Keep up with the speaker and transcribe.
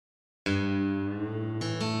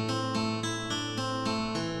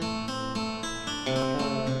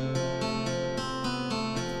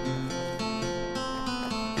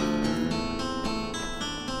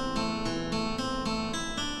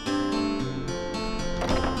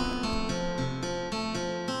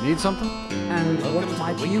Need something? And what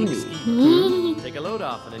might you need? Take a load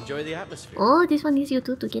off and enjoy the atmosphere. Oh, this one needs you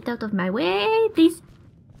two to get out of my way, please.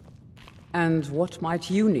 And what might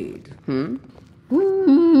you need, I'm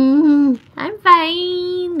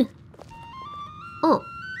fine. Oh.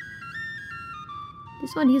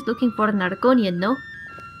 This one he's looking for an Argonian, no?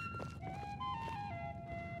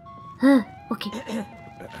 Okay.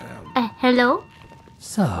 Hello?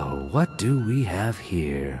 So, what do we have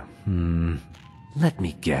here? Let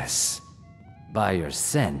me guess. By your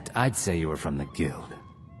scent, I'd say you were from the guild.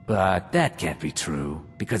 But that can't be true,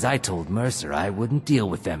 because I told Mercer I wouldn't deal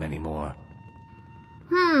with them anymore.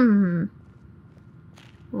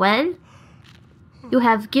 Well, you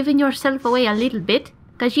have given yourself away a little bit.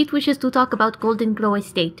 Khajiit wishes to talk about Golden Glow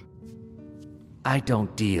Estate. I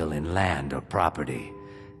don't deal in land or property.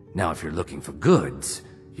 Now, if you're looking for goods,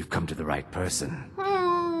 you've come to the right person.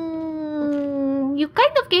 You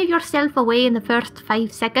kind of gave yourself away in the first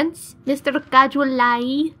 5 seconds, Mr. Casual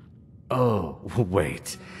Lie. Oh,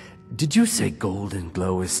 wait. Did you say Golden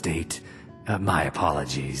Glow Estate? My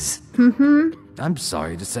apologies. I'm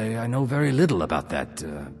sorry to say I know very little about that,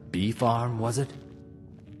 bee farm, was it?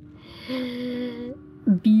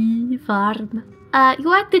 Bee farm.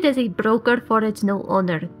 You acted as a broker for its no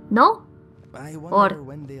owner, no? I wonder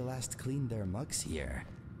when they last cleaned their mugs here.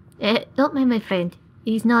 Don't mind my friend.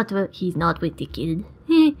 He's not with the guild.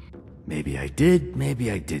 Maybe I did,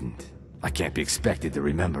 maybe I didn't. I can't be expected to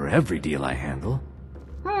remember every deal I handle.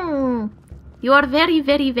 You are very,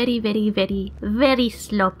 very, very, very, very, very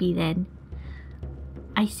sloppy then.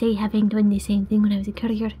 I say having done the same thing when I was a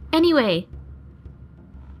courier. Anyway.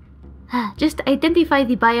 Just identify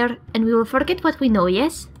the buyer and we will forget what we know,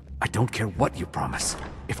 yes? I don't care what you promise.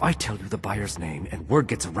 If I tell you the buyer's name and word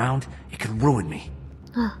gets around, it can ruin me.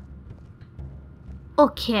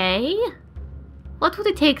 Okay. What would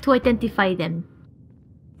it take to identify them?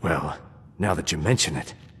 Well, now that you mention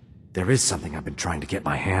it, there is something I've been trying to get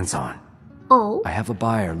my hands on. Oh? I have a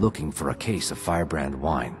buyer looking for a case of firebrand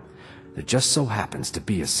wine. There just so happens to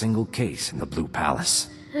be a single case in the Blue Palace.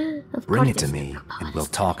 Bring it to me, and we'll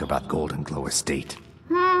talk about Golden Glow Estate.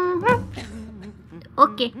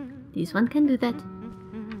 Okay, this one can do that.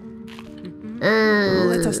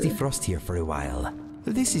 Let us defrost here for a while.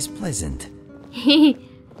 This is pleasant. You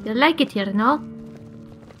like it here, no?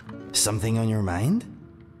 Something on your mind?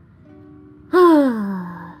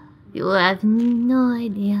 You have no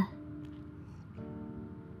idea.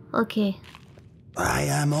 Okay. I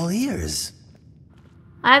am all ears.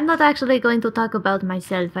 I'm not actually going to talk about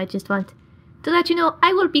myself. I just want to let you know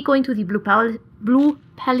I will be going to the Blue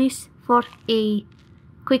Palace for a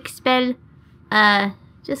quick spell.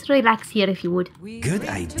 Just relax here if you would. Good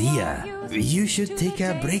idea. You should take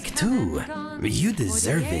a break too. You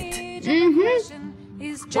deserve it.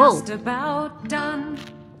 Whoa.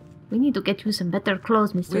 We need to get you some better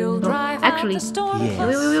clothes, Mr. Inigo. Actually, Yes.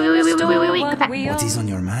 wait. Come back. What is on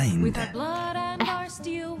your mind?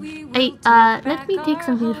 Hey, let me take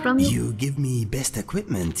something from you. You give me best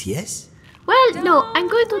equipment, yes? Well, no, I'm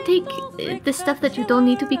going to take the stuff that you don't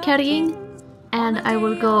need to be carrying. And I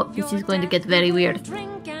will go... This is going to get very weird.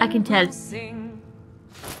 I can tell.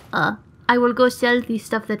 I will go sell the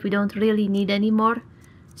stuff that we don't really need anymore.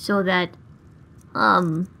 So that...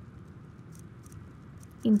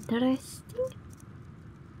 Interesting.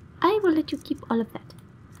 I will let you keep all of that.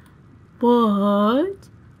 But...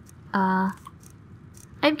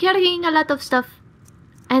 I'm carrying a lot of stuff.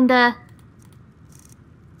 And,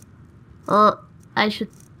 I should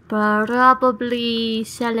probably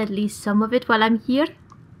sell at least some of it while I'm here.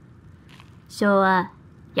 So,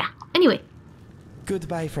 yeah. Anyway.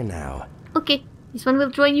 Goodbye for now. Okay. This one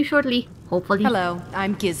will join you shortly. Hopefully. Hello,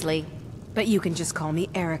 I'm Gisli. But you can just call me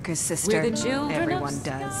Erica's sister. Everyone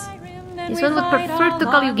does. This one would prefer to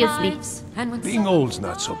call you Gisli. Being old's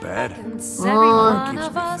not so bad. Oh.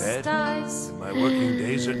 Keeps me fed. My working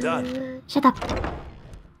days are done. Shut up.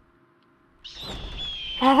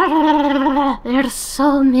 There's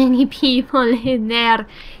so many people in there.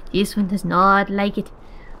 This one does not like it.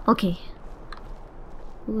 Okay.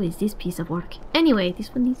 Who is this piece of work? Anyway,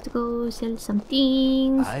 this one needs to go sell some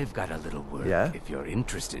things. I've got a little work if you're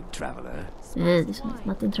interested, traveler. This one's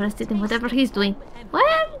not interested in whatever he's doing.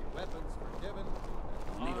 Well,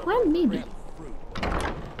 maybe.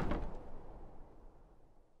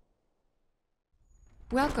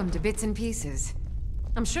 Welcome to Bits and Pieces.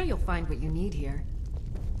 I'm sure you'll find what you need here.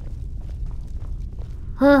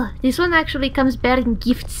 This one actually comes bearing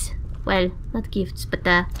gifts. Well, not gifts, but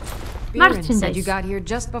Biren merchandise. said you got here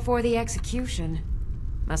just before the execution.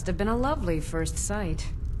 Must have been a lovely first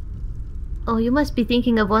sight. Oh, you must be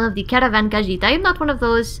thinking of one of the caravan Khajiit. I am not one of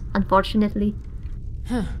those, unfortunately.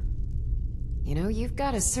 Huh. You know, you've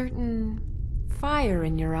got a certain fire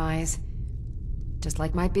in your eyes. Just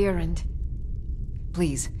like my Berend.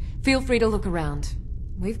 Please, feel free to look around.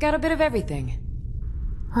 We've got a bit of everything.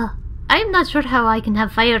 Huh. I'm not sure how I can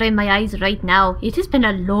have fire in my eyes right now. It has been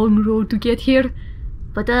a long road to get here.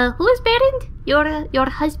 But, who is Berend? Your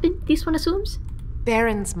husband, this one assumes?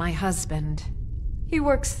 Berend's my husband. He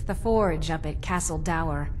works the forge up at Castle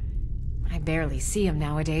Dower. I barely see him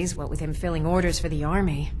nowadays, what with him filling orders for the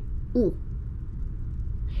army. Ooh.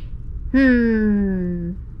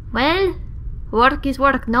 Well, work is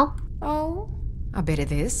work, no? Oh, a bit of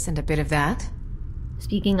this and a bit of that.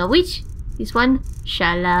 Speaking of which, this one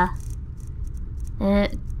shall,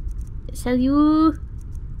 sell you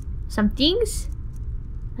some things?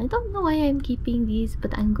 I don't know why I'm keeping these,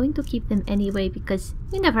 but I'm going to keep them anyway because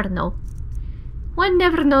you never know. One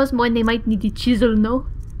never knows when they might need a chisel, no?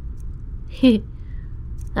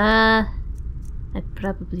 I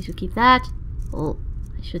probably should keep that. Oh,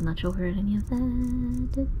 I should not show her any of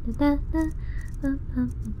that.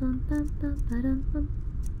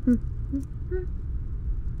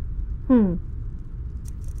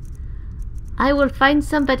 I will find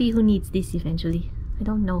somebody who needs this eventually. I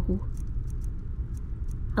don't know who.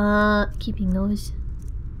 Keeping those.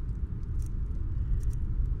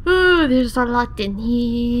 Oh, there's a lot in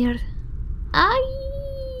here. I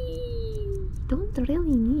don't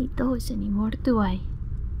really need those anymore, do I?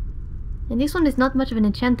 And this one is not much of an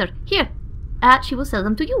enchanter. Here! She will sell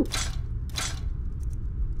them to you.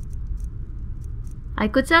 I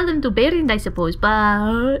could sell them to Berend, I suppose,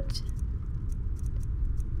 but...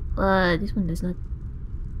 this one does not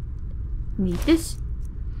need this.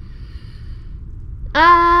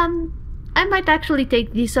 I might actually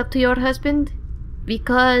take this up to your husband,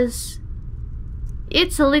 because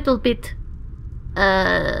it's a little bit,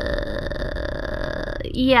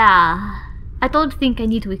 yeah, I don't think I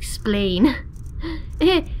need to explain.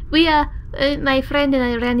 My friend and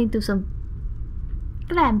I ran into some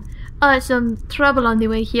trouble on the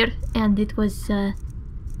way here, and it was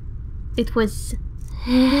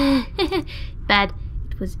bad.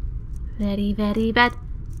 It was very, very bad.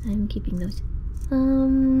 I'm keeping those.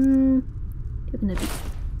 You're gonna be...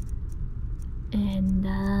 And,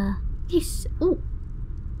 this. Oh!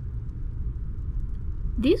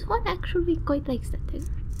 This one actually quite likes that dagger.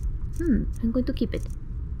 I'm going to keep it.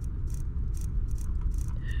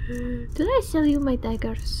 Did I sell you my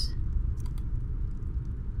daggers?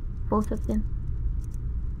 Both of them?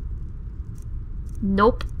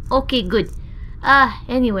 Nope. Okay, good.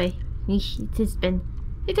 Anyway. It has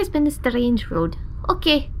been a strange road.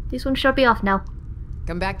 Okay, this one shall be off now.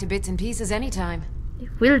 Come back to bits and pieces anytime.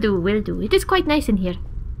 Will do. It is quite nice in here.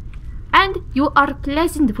 And you are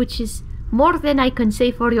pleasant, which is more than I can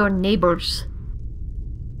say for your neighbors.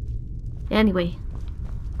 Anyway.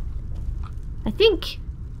 I don't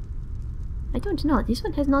know. This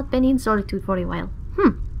one has not been in solitude for a while.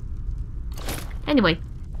 Anyway.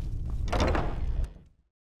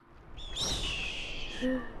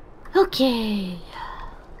 Okay.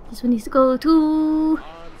 This one needs to go to...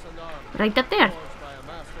 right up there.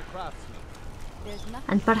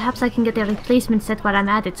 And perhaps I can get a replacement set while I'm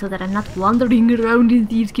at it so that I'm not wandering around in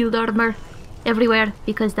Thieves Guild armor everywhere,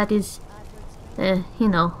 because that is, you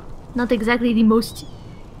know, not exactly the most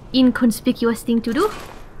inconspicuous thing to do.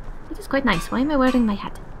 It is quite nice. Why am I wearing my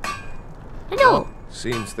hat? Hello! Well,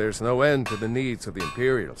 seems there's no end to the needs of the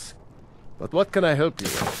Imperials. But what can I help you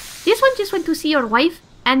with? This one just went to see your wife,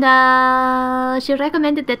 and she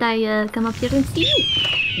recommended that I come up here and see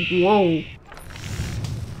you. Whoa.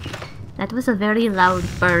 That was a very loud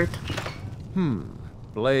bird.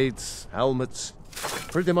 Blades, helmets,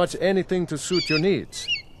 pretty much anything to suit your needs.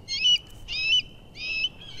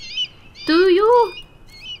 Do you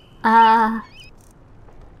ever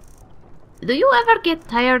get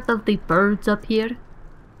tired of the birds up here?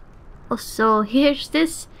 Oh, so here's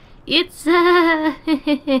this. It's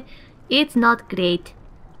it's not great.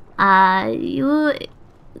 You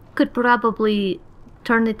could probably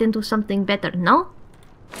turn it into something better, no?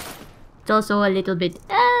 It's also a little bit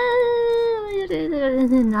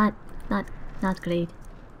not great.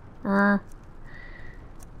 That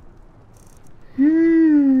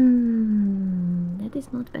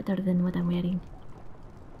is not better than what I'm wearing.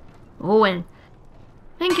 Oh well.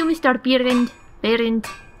 Thank you, Mr. Berend.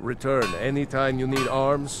 Return anytime you need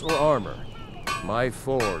arms or armor. My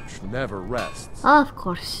forge never rests. Of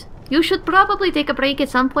course. You should probably take a break at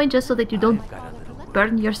some point just so that you don't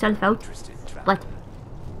burn yourself out. But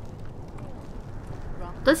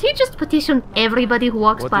does he just petition everybody who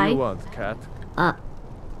walks by? What do you want, cat?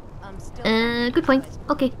 Good point.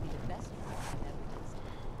 Okay.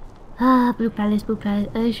 Ah, Blue Palace, Blue Palace.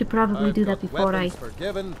 I should probably do that before I...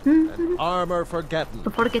 forgiven and armor forgotten.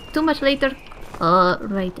 Before I get too much later.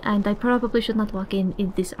 Right, and I probably should not walk in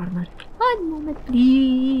this armor. One moment,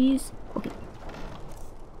 please. Okay.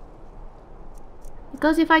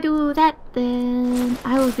 Because if I do that, then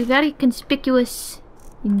I will be very conspicuous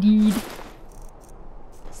indeed.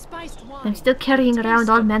 I'm still carrying around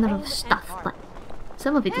all manner of stuff, but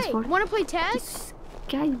some of it is for... wanna play tag?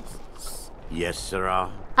 Guys. Yes,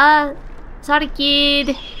 sirrah. Sorry,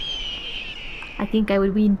 kid. I think I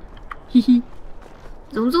will win. Hehe.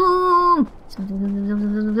 Zoom, zoom. Zoom, zoom, zoom, zoom,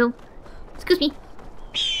 zoom, zoom, zoom. Excuse me.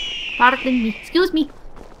 Pardon me. Excuse me.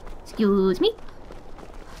 Excuse me.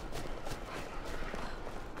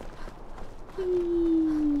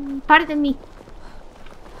 Pardon me.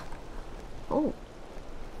 Oh.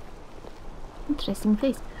 Interesting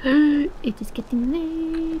place. It is getting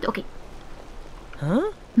late. Okay.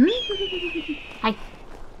 Huh? Hi.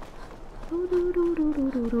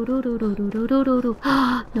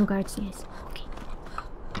 No guards, yes. Okay.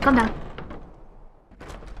 Calm down.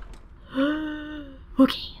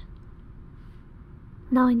 Okay.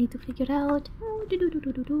 Now I need to figure out.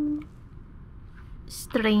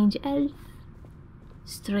 Strange elf.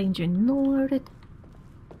 Stranger Nord.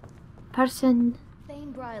 Person.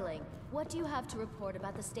 Thane Bryling, what do you have to report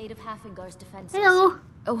about the state of Hafingar's defenses? Hello.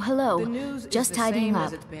 Oh, hello. The news Just is the tidying same up.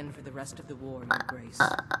 as it's been for the rest of the war, Your Grace.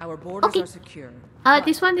 Our borders are secure.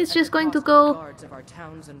 This one is just going to go. Guards of our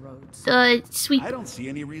towns and roads. Sweet. I don't see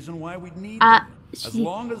any reason why we'd need them. As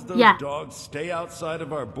long as those dogs stay outside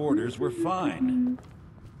of our borders, we're fine.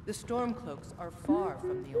 The Stormcloaks are far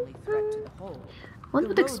from the only threat to the whole. One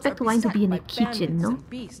would expect wine to be in a kitchen, no?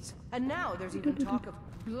 Beasts. And now there's even talk of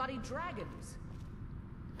bloody dragons.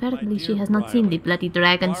 Apparently she has not seen the bloody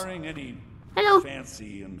dragons. Barring any Hello.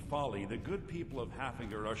 fancy and folly, the good people of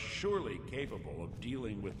Hafinger are surely capable of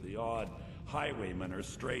dealing with the odd highwayman or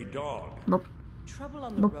stray dog. Nope. Trouble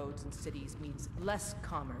on the roads and cities means less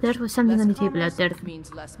commerce. There was something on the table out there.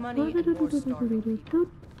 Means less money and more starving people.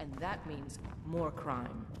 And that means more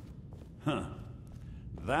crime. Huh.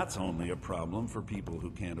 That's only a problem for people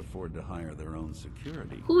who can't afford to hire their own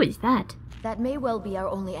security. Who is that? That may well be our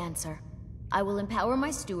only answer. I will empower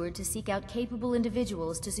my steward to seek out capable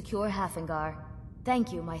individuals to secure Hafingar.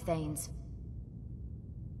 Thank you, my Thanes.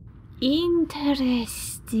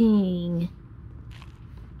 Interesting.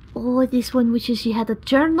 Oh, this one wishes she had a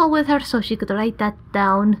journal with her so she could write that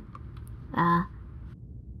down. That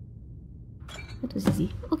was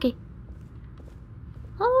easy. Okay.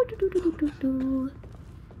 Oh,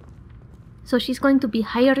 So she's going to be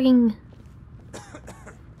hiring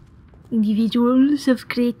individuals of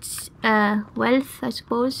great wealth, I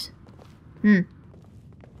suppose. You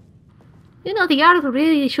know, the Jarl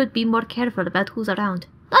really should be more careful about who's around.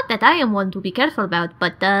 Not that I am one to be careful about,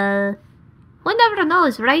 but one never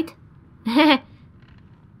knows, right?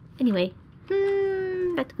 Anyway,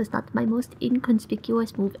 that was not my most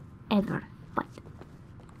inconspicuous move ever, but...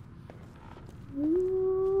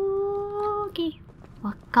 Okay,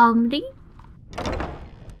 walk calmly.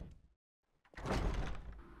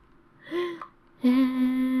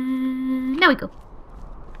 Now we go.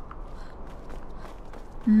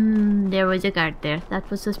 There was a guard there. That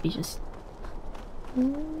was suspicious.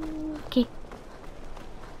 Okay.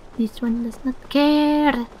 This one does not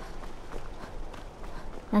care.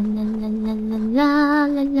 La la la la la la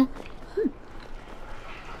la la.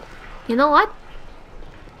 You know what?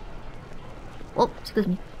 Oh, excuse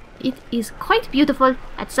me. It is quite beautiful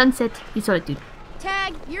at sunset in Solitude.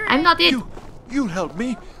 Tag, you're I'm not it. You help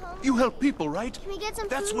me. You help people, right? Can we get some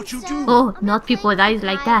That's food what you instead? do. Oh, not people with eyes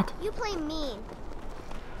like that. You play mean.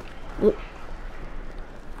 Oh.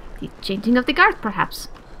 The changing of the guard, perhaps.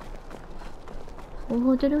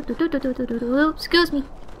 Oh, excuse me.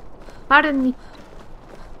 Pardon me.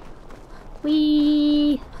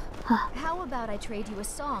 Wee. How about I trade you a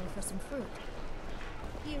song for some fruit?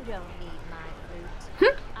 You don't need my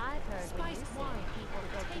fruit. I've heard when you sing, people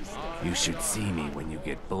go to make You should see me when you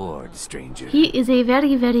get bored, stranger. He is a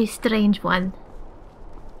very, very strange one.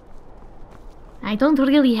 I don't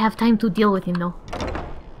really have time to deal with him, though.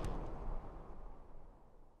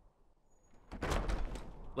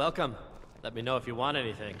 Welcome. Let me know if you want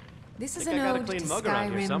anything. This is Think an I got a ode clean to mug around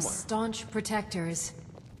here Skyrim's somewhere. staunch protectors,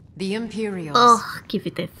 the Imperials. Oh, give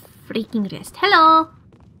it a freaking rest. Hello!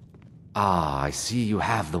 Ah, I see you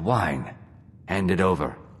have the wine. Hand it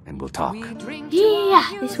over, and we'll talk. Yeah,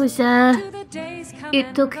 this was,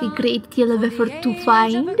 it took a great deal of effort to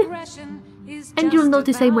find. And you'll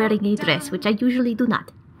notice I'm wearing a dress, which I usually do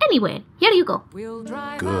not. Anyway, here you go.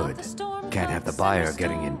 Good. Can't have the buyer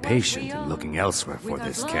getting impatient and looking elsewhere for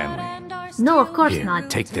this, can we? No, of course Here, not.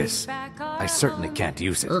 take this. I certainly can't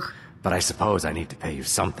use it, but I suppose I need to pay you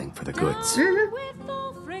something for the goods.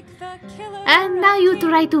 And now you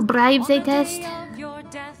try to bribe Zaytest?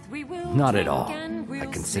 Not at all. I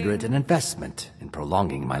consider it an investment in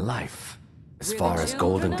prolonging my life. As far as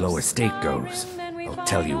Golden Glow Estate goes, I'll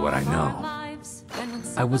tell you what I know.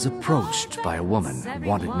 I was approached by a woman who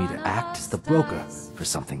wanted me to act as the broker for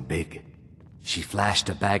something big. She flashed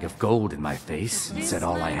a bag of gold in my face and said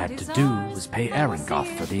all I had to do was pay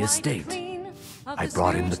Arengoth for the estate. I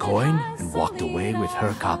brought in the coin and walked away with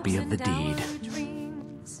her copy of the deed.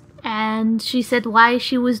 And she said why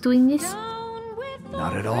she was doing this?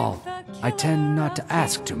 Not at all. I tend not to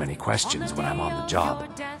ask too many questions when I'm on the job.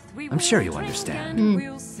 I'm sure you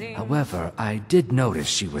understand. However, I did notice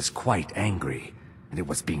she was quite angry, and it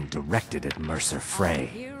was being directed at Mercer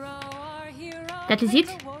Frey. That is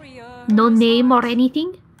it? No name or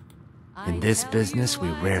anything? In this business, we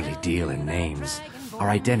rarely deal in names. Our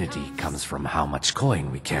identity comes from how much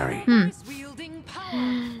coin we carry.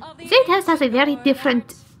 Zaytest has a very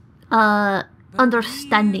different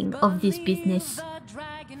understanding of this business.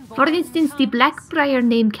 For instance, the Blackbriar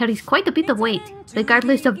name carries quite a bit of weight,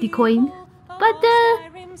 regardless of the coin. But,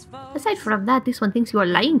 aside from that, this one thinks you are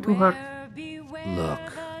lying to her. Look,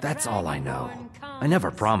 that's all I know. I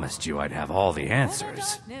never promised you I'd have all the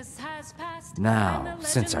answers. Now,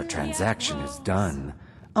 since our transaction is done,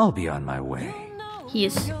 I'll be on my way. He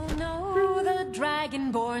is not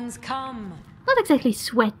exactly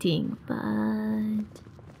sweating, but...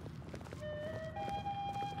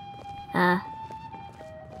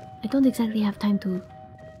 I don't exactly have time to...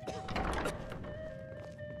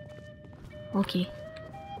 Okay.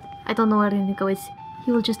 I don't know where Inigo is.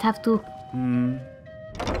 He will just have to...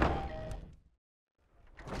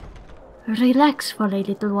 relax for a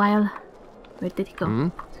little while. Where did he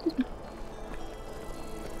go? Excuse me.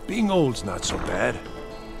 Being old's not so bad.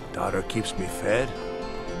 Daughter keeps me fed,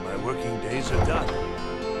 and my working days are done.